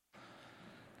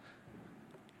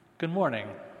Good morning.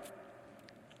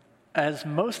 As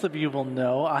most of you will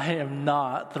know, I am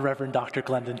not the Reverend Dr.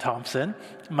 Glendon Thompson.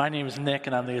 My name is Nick,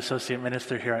 and I'm the Associate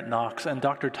Minister here at Knox. And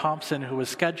Dr. Thompson, who was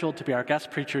scheduled to be our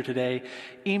guest preacher today,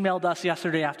 emailed us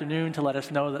yesterday afternoon to let us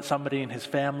know that somebody in his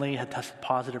family had tested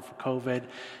positive for COVID.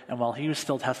 And while he was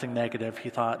still testing negative,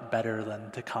 he thought better than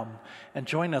to come and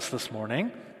join us this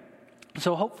morning.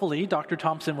 So hopefully, Dr.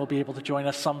 Thompson will be able to join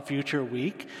us some future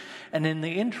week. And in the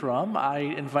interim, I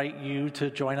invite you to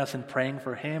join us in praying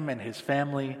for him and his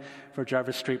family, for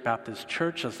Jarvis Street Baptist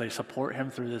Church as they support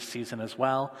him through this season as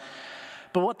well.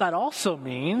 But what that also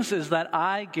means is that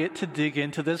I get to dig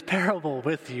into this parable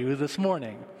with you this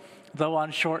morning, though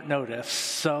on short notice.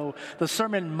 So the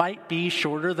sermon might be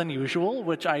shorter than usual,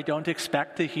 which I don't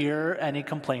expect to hear any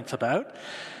complaints about.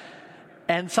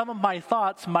 And some of my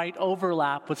thoughts might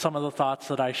overlap with some of the thoughts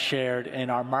that I shared in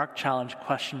our Mark Challenge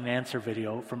question and answer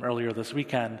video from earlier this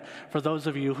weekend, for those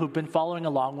of you who've been following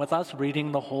along with us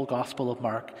reading the whole Gospel of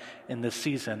Mark in this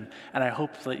season, and I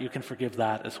hope that you can forgive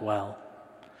that as well.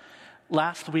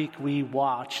 Last week we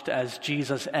watched as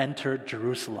Jesus entered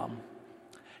Jerusalem.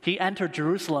 He entered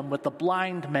Jerusalem with the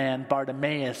blind man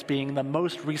Bartimaeus being the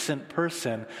most recent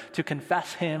person to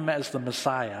confess him as the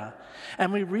Messiah.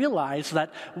 And we realize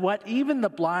that what even the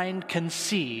blind can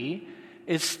see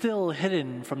is still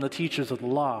hidden from the teachers of the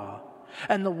law.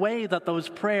 And the way that those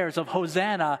prayers of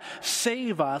Hosanna,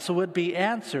 save us, would be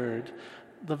answered,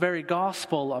 the very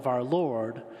gospel of our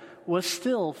Lord, was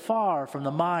still far from the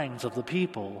minds of the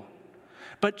people.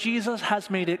 But Jesus has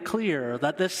made it clear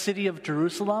that this city of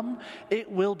Jerusalem,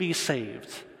 it will be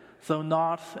saved, though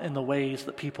not in the ways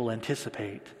that people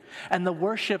anticipate. And the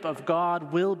worship of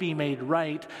God will be made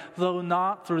right, though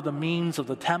not through the means of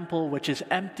the temple, which is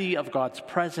empty of God's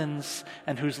presence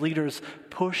and whose leaders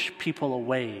push people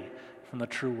away from the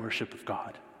true worship of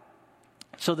God.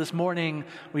 So this morning,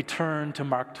 we turn to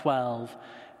Mark 12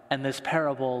 and this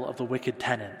parable of the wicked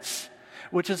tenants,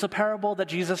 which is a parable that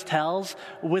Jesus tells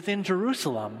within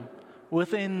Jerusalem,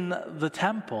 within the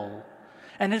temple.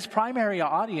 And his primary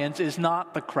audience is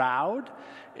not the crowd,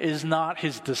 is not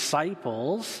his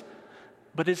disciples,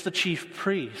 but is the chief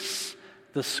priests,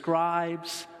 the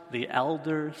scribes, the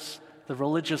elders, the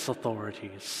religious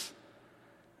authorities.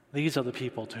 These are the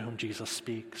people to whom Jesus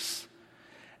speaks.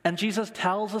 And Jesus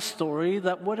tells a story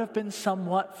that would have been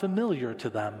somewhat familiar to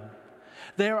them.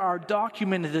 There are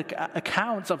documented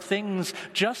accounts of things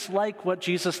just like what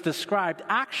Jesus described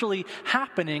actually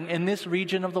happening in this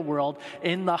region of the world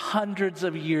in the hundreds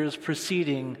of years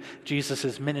preceding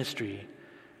Jesus' ministry.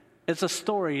 It's a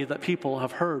story that people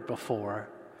have heard before.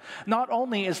 Not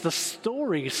only is the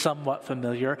story somewhat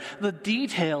familiar, the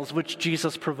details which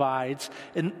Jesus provides,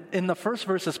 in the first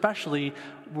verse especially,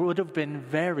 would have been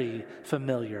very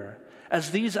familiar,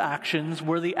 as these actions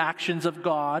were the actions of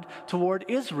God toward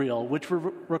Israel, which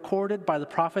were recorded by the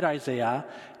prophet Isaiah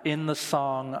in the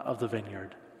Song of the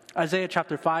Vineyard. Isaiah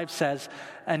chapter 5 says,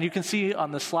 and you can see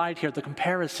on the slide here the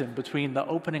comparison between the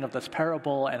opening of this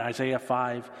parable and Isaiah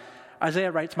 5.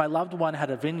 Isaiah writes, "My loved one had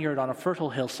a vineyard on a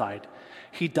fertile hillside.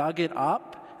 He dug it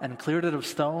up and cleared it of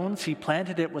stones. He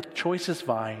planted it with choicest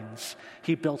vines.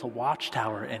 He built a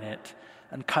watchtower in it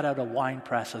and cut out a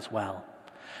winepress as well."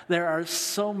 There are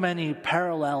so many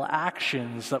parallel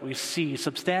actions that we see,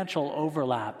 substantial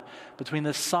overlap between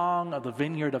the song of the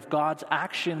vineyard of God's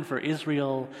action for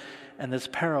Israel and this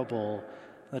parable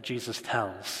that Jesus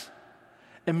tells.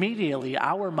 Immediately,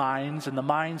 our minds and the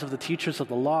minds of the teachers of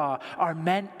the law are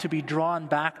meant to be drawn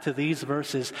back to these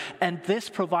verses, and this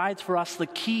provides for us the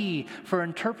key for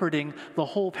interpreting the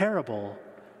whole parable.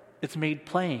 It's made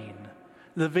plain.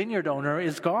 The vineyard owner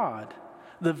is God.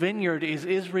 The vineyard is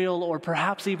Israel, or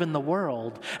perhaps even the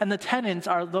world. And the tenants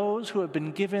are those who have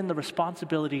been given the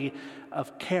responsibility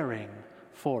of caring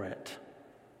for it.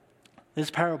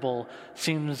 This parable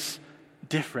seems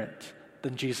different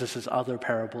than Jesus' other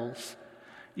parables.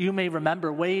 You may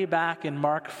remember way back in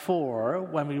Mark 4,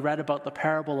 when we read about the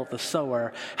parable of the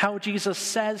sower, how Jesus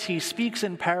says he speaks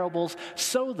in parables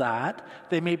so that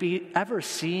they may be ever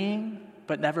seeing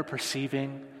but never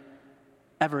perceiving,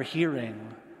 ever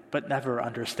hearing but never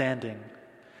understanding.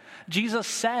 Jesus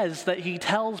says that he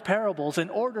tells parables in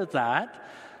order that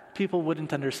people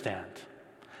wouldn't understand.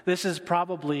 This is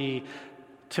probably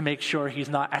to make sure he's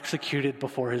not executed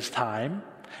before his time,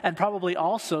 and probably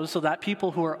also so that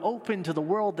people who are open to the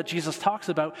world that Jesus talks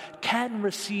about can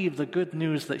receive the good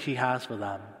news that he has for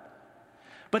them.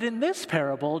 But in this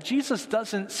parable, Jesus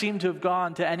doesn't seem to have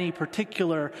gone to any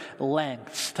particular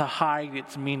lengths to hide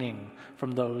its meaning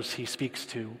from those he speaks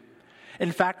to.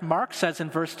 In fact, Mark says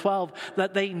in verse 12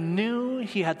 that they knew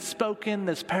he had spoken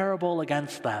this parable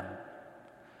against them.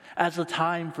 As the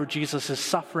time for Jesus'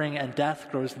 suffering and death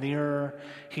grows nearer,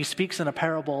 he speaks in a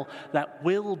parable that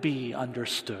will be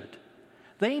understood.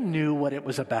 They knew what it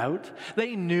was about.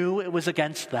 They knew it was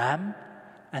against them,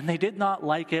 and they did not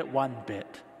like it one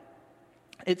bit.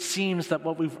 It seems that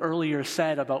what we've earlier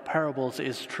said about parables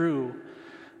is true.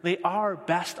 They are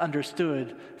best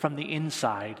understood from the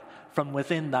inside, from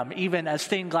within them, even as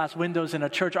stained glass windows in a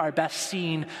church are best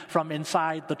seen from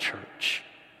inside the church.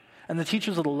 And the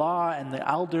teachers of the law and the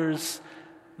elders,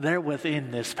 they're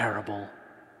within this parable.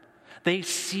 They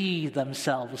see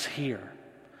themselves here.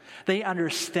 They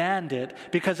understand it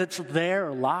because it's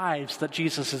their lives that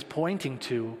Jesus is pointing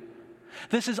to.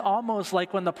 This is almost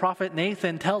like when the prophet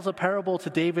Nathan tells a parable to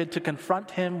David to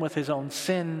confront him with his own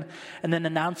sin and then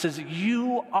announces,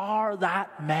 "You are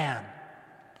that man."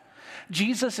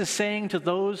 Jesus is saying to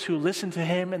those who listen to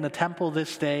him in the temple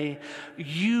this day,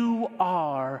 "You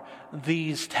are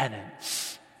these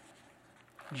tenants.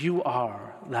 You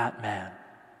are that man."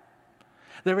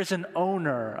 There is an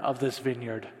owner of this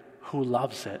vineyard who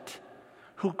loves it,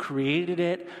 who created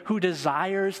it, who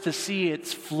desires to see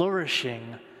its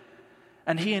flourishing,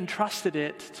 and he entrusted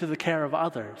it to the care of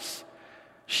others,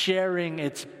 sharing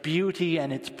its beauty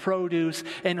and its produce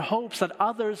in hopes that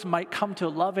others might come to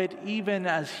love it even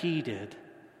as he did.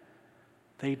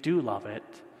 They do love it,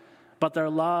 but their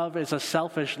love is a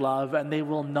selfish love, and they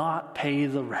will not pay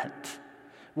the rent,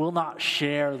 will not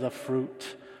share the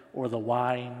fruit or the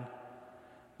wine.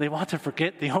 They want to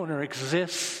forget the owner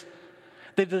exists.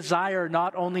 They desire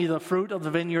not only the fruit of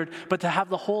the vineyard, but to have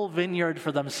the whole vineyard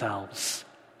for themselves.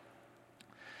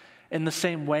 In the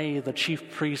same way, the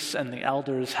chief priests and the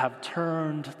elders have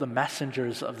turned the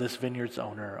messengers of this vineyard's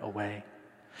owner away.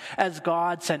 As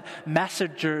God sent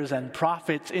messengers and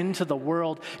prophets into the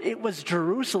world, it was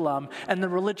Jerusalem and the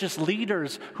religious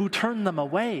leaders who turned them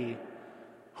away,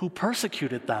 who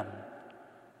persecuted them,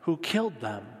 who killed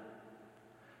them.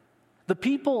 The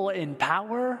people in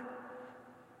power,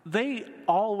 they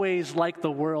always like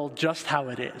the world just how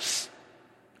it is.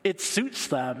 It suits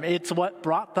them. It's what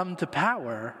brought them to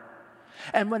power.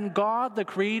 And when God, the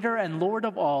creator and Lord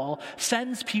of all,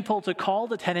 sends people to call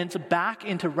the tenants back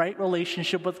into right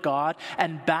relationship with God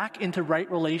and back into right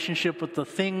relationship with the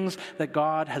things that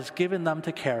God has given them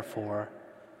to care for,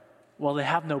 well, they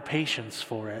have no patience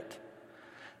for it.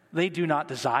 They do not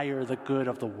desire the good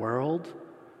of the world.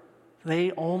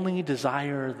 They only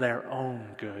desire their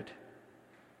own good.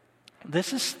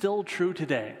 This is still true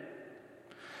today.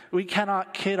 We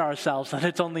cannot kid ourselves that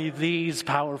it's only these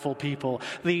powerful people,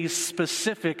 these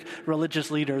specific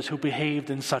religious leaders who behaved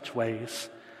in such ways.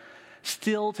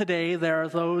 Still today, there are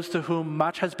those to whom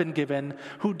much has been given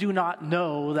who do not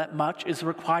know that much is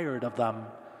required of them.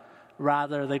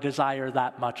 Rather, they desire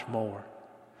that much more.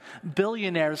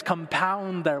 Billionaires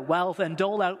compound their wealth and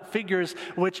dole out figures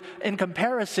which, in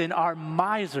comparison, are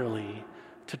miserly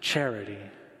to charity.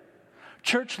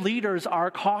 Church leaders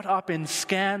are caught up in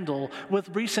scandal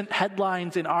with recent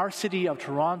headlines in our city of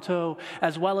Toronto,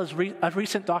 as well as a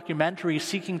recent documentary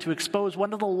seeking to expose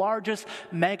one of the largest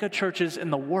mega churches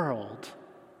in the world.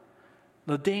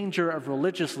 The danger of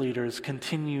religious leaders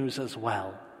continues as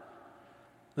well.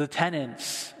 The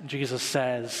tenants, Jesus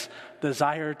says,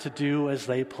 desire to do as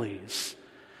they please.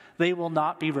 They will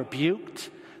not be rebuked.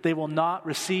 They will not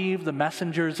receive the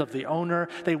messengers of the owner.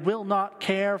 They will not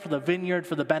care for the vineyard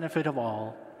for the benefit of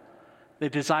all. They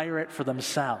desire it for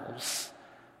themselves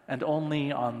and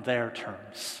only on their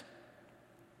terms.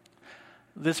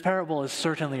 This parable is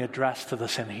certainly addressed to the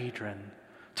Sanhedrin,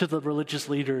 to the religious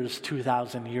leaders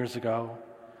 2,000 years ago.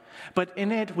 But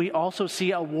in it, we also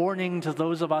see a warning to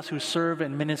those of us who serve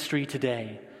in ministry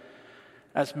today.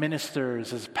 As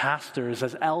ministers, as pastors,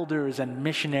 as elders and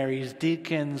missionaries,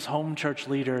 deacons, home church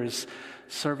leaders,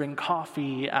 serving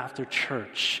coffee after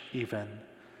church even.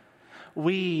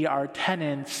 We are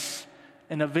tenants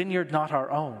in a vineyard not our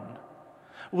own.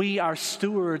 We are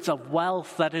stewards of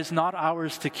wealth that is not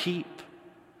ours to keep.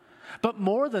 But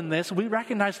more than this, we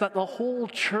recognize that the whole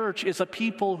church is a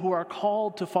people who are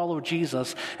called to follow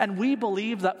Jesus, and we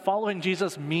believe that following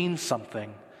Jesus means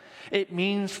something. It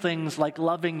means things like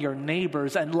loving your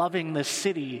neighbors and loving this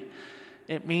city.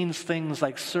 It means things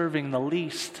like serving the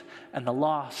least and the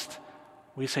lost.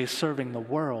 We say serving the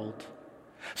world.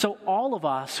 So all of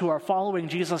us who are following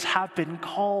Jesus have been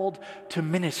called to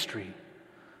ministry.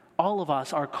 All of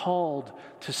us are called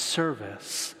to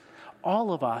service.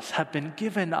 All of us have been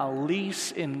given a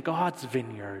lease in God's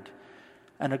vineyard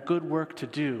and a good work to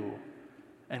do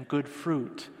and good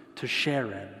fruit to share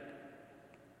in.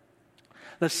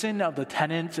 The sin of the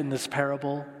tenants in this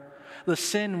parable, the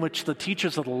sin which the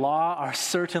teachers of the law are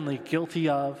certainly guilty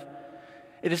of,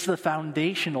 it is the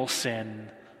foundational sin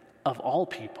of all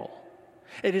people.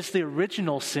 It is the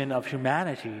original sin of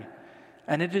humanity,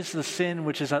 and it is the sin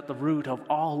which is at the root of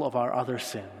all of our other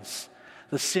sins,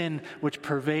 the sin which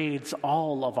pervades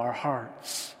all of our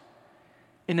hearts.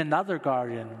 In another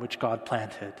garden which God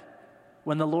planted,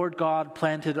 when the Lord God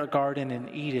planted a garden in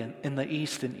Eden, in the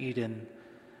east in Eden,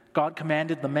 God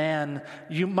commanded the man,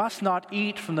 "You must not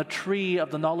eat from the tree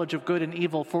of the knowledge of good and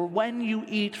evil, for when you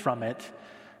eat from it,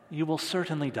 you will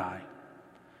certainly die."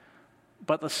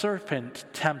 But the serpent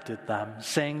tempted them,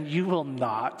 saying, "You will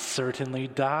not certainly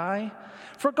die.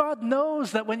 For God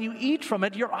knows that when you eat from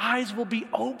it, your eyes will be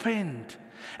opened,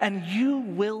 and you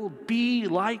will be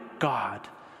like God,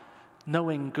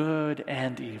 knowing good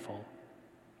and evil."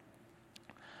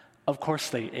 Of course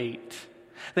they ate.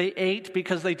 They ate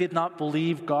because they did not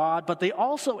believe God, but they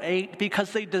also ate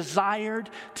because they desired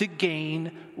to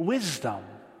gain wisdom.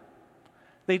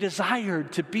 They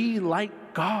desired to be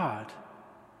like God.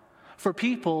 For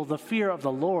people, the fear of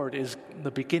the Lord is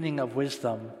the beginning of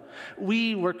wisdom.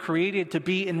 We were created to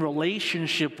be in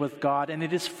relationship with God, and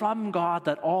it is from God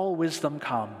that all wisdom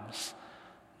comes,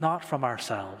 not from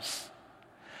ourselves.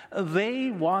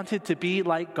 They wanted to be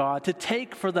like God, to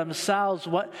take for themselves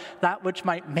that which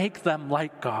might make them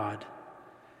like God.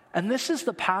 And this is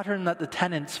the pattern that the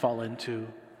tenants fall into,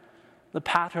 the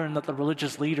pattern that the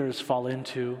religious leaders fall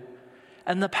into,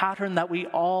 and the pattern that we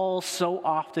all so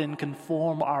often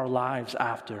conform our lives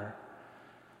after.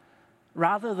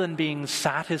 Rather than being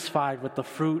satisfied with the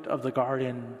fruit of the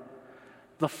garden,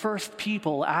 the first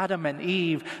people, Adam and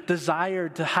Eve,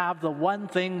 desired to have the one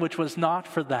thing which was not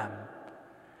for them.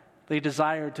 They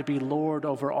desired to be Lord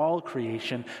over all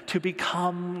creation, to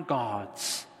become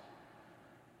gods.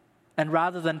 And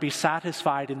rather than be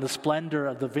satisfied in the splendor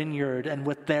of the vineyard and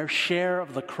with their share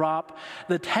of the crop,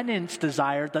 the tenants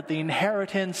desired that the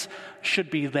inheritance should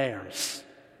be theirs.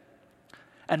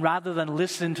 And rather than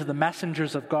listen to the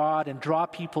messengers of God and draw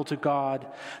people to God,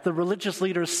 the religious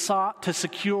leaders sought to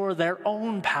secure their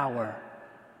own power.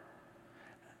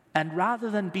 And rather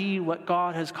than be what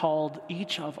God has called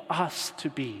each of us to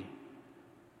be,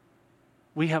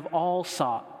 we have all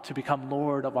sought to become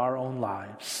Lord of our own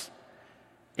lives,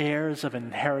 heirs of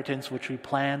inheritance which we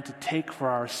plan to take for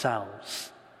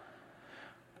ourselves.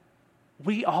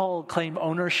 We all claim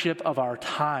ownership of our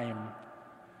time,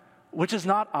 which is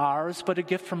not ours, but a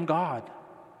gift from God.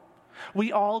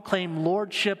 We all claim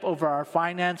lordship over our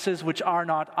finances, which are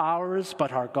not ours,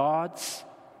 but are God's.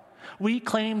 We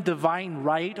claim divine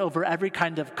right over every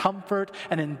kind of comfort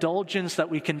and indulgence that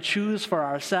we can choose for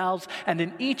ourselves, and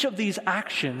in each of these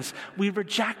actions, we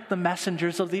reject the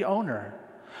messengers of the owner.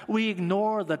 We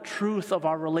ignore the truth of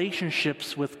our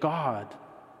relationships with God,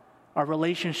 our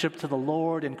relationship to the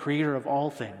Lord and Creator of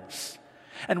all things,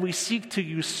 and we seek to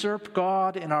usurp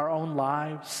God in our own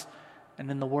lives and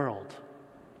in the world.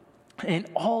 In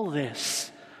all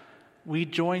this, we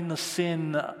join the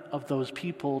sin of those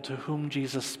people to whom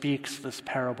Jesus speaks this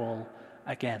parable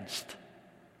against.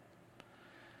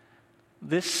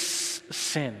 This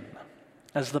sin,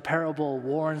 as the parable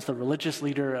warns the religious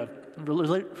leaders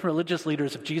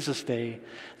of Jesus' day,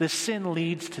 this sin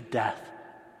leads to death.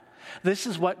 This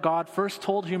is what God first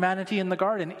told humanity in the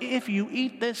garden. If you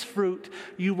eat this fruit,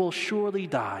 you will surely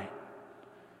die.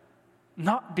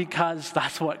 Not because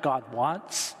that's what God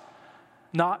wants,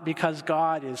 not because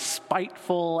God is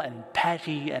spiteful and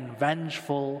petty and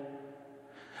vengeful,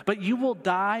 but you will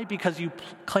die because you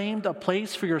claimed a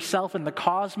place for yourself in the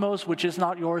cosmos which is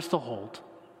not yours to hold,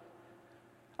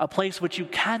 a place which you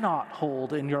cannot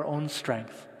hold in your own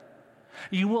strength.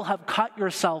 You will have cut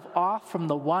yourself off from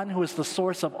the one who is the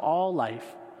source of all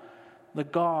life, the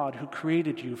God who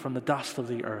created you from the dust of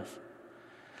the earth.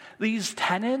 These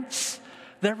tenants,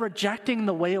 they're rejecting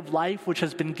the way of life which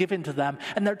has been given to them,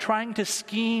 and they're trying to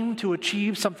scheme to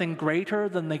achieve something greater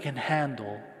than they can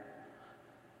handle.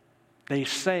 They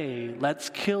say, "Let's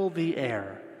kill the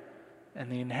heir,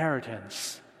 and the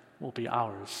inheritance will be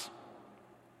ours."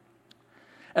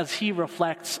 As he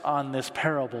reflects on this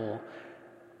parable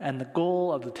and the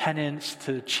goal of the tenants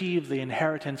to achieve the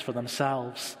inheritance for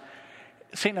themselves,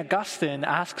 St. Augustine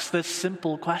asks this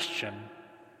simple question: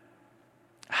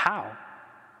 how?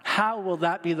 How will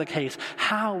that be the case?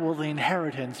 How will the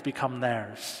inheritance become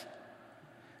theirs?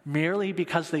 Merely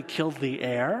because they killed the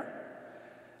heir?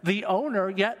 The owner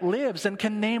yet lives and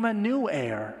can name a new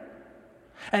heir.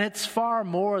 And it's far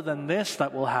more than this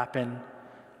that will happen.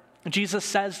 Jesus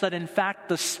says that in fact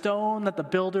the stone that the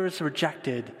builders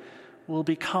rejected will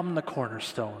become the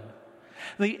cornerstone.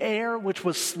 The heir which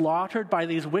was slaughtered by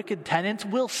these wicked tenants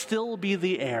will still be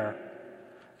the heir,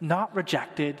 not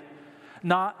rejected,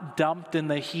 not dumped in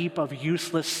the heap of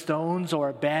useless stones or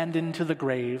abandoned to the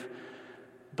grave,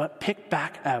 but picked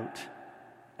back out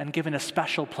and given a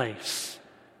special place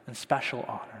and special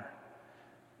honor,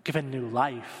 given new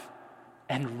life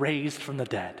and raised from the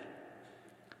dead.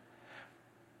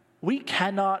 We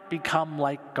cannot become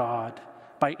like God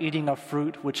by eating a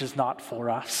fruit which is not for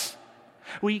us.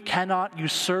 We cannot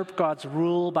usurp God's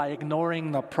rule by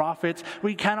ignoring the prophets.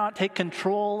 We cannot take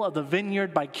control of the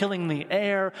vineyard by killing the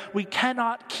heir. We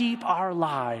cannot keep our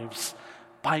lives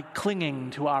by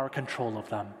clinging to our control of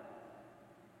them.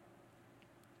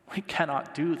 We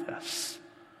cannot do this.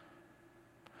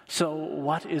 So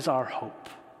what is our hope?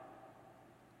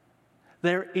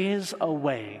 There is a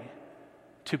way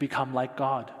to become like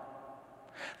God.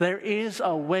 There is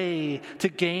a way to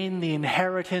gain the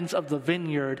inheritance of the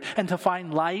vineyard and to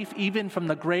find life even from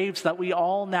the graves that we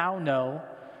all now know,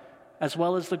 as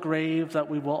well as the grave that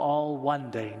we will all one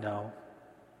day know.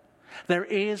 There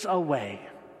is a way,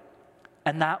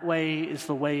 and that way is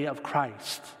the way of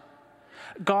Christ.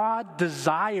 God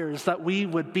desires that we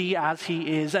would be as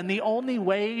he is, and the only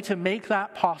way to make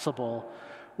that possible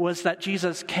was that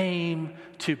Jesus came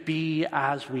to be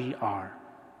as we are.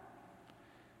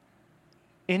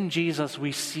 In Jesus,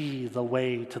 we see the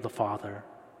way to the Father.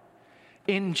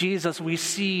 In Jesus, we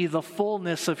see the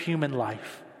fullness of human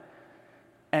life.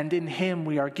 And in him,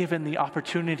 we are given the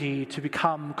opportunity to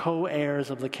become co-heirs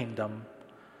of the kingdom,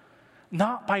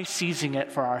 not by seizing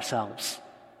it for ourselves.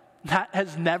 That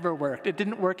has never worked. It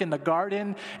didn't work in the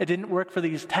garden, it didn't work for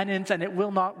these tenants, and it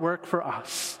will not work for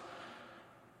us.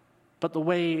 But the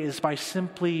way is by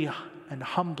simply and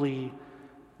humbly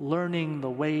learning the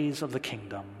ways of the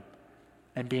kingdom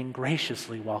and being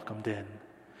graciously welcomed in.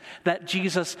 That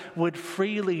Jesus would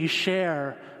freely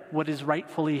share what is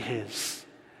rightfully his,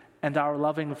 and our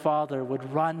loving Father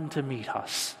would run to meet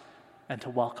us and to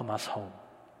welcome us home.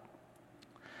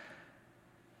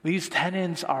 These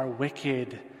tenants are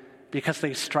wicked because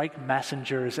they strike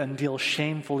messengers and deal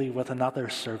shamefully with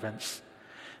another's servants.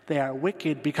 They are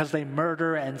wicked because they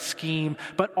murder and scheme,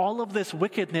 but all of this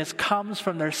wickedness comes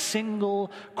from their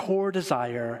single core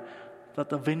desire that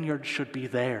the vineyard should be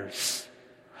theirs.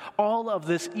 All of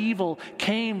this evil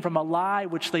came from a lie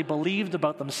which they believed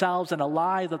about themselves and a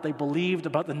lie that they believed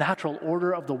about the natural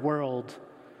order of the world,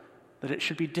 that it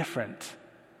should be different,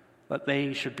 that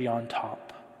they should be on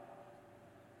top.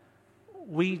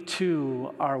 We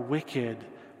too are wicked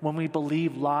when we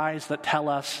believe lies that tell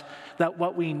us that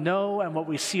what we know and what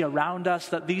we see around us,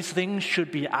 that these things should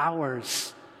be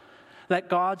ours, that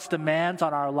God's demands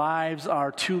on our lives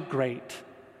are too great,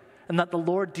 and that the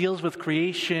Lord deals with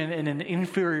creation in an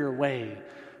inferior way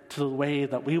to the way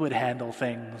that we would handle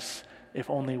things if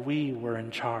only we were in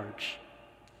charge.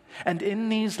 And in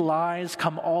these lies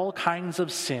come all kinds of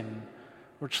sin,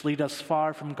 which lead us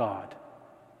far from God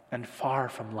and far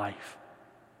from life.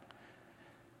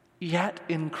 Yet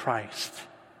in Christ,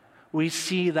 we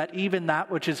see that even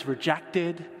that which is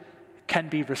rejected can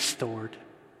be restored.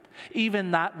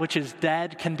 Even that which is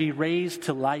dead can be raised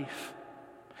to life.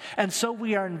 And so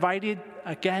we are invited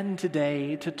again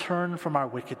today to turn from our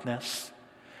wickedness,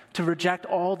 to reject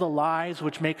all the lies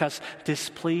which make us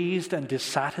displeased and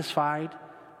dissatisfied,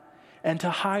 and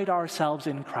to hide ourselves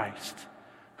in Christ,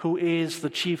 who is the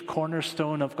chief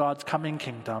cornerstone of God's coming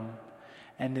kingdom,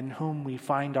 and in whom we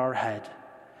find our head,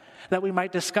 that we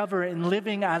might discover in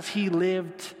living as he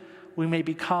lived, we may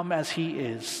become as he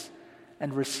is,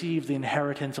 and receive the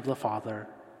inheritance of the Father,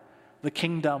 the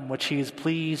kingdom which he is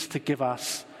pleased to give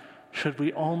us, should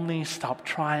we only stop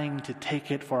trying to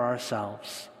take it for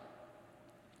ourselves.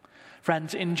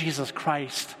 Friends, in Jesus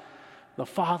Christ, the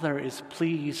Father is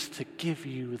pleased to give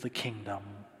you the kingdom.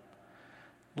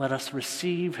 Let us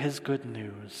receive his good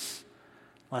news.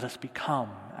 Let us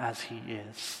become as he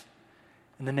is.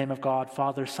 In the name of God,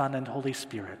 Father, Son, and Holy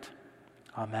Spirit.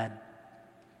 Amen.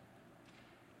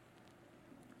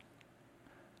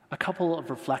 A couple of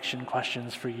reflection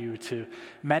questions for you to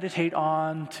meditate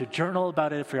on, to journal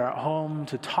about it if you're at home,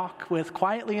 to talk with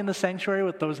quietly in the sanctuary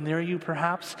with those near you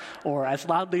perhaps, or as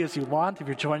loudly as you want if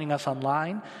you're joining us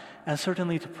online, and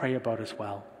certainly to pray about as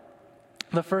well.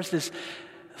 The first is,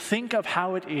 think of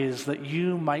how it is that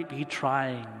you might be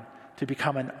trying to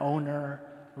become an owner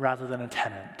rather than a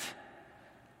tenant.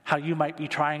 How you might be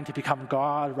trying to become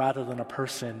God rather than a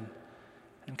person,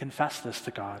 and confess this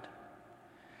to God.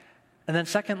 And then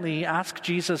secondly, ask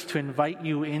Jesus to invite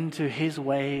you into his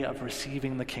way of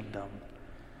receiving the kingdom,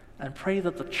 and pray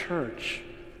that the church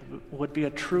would be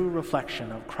a true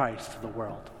reflection of Christ to the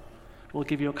world. We'll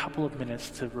give you a couple of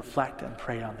minutes to reflect and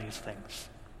pray on these things.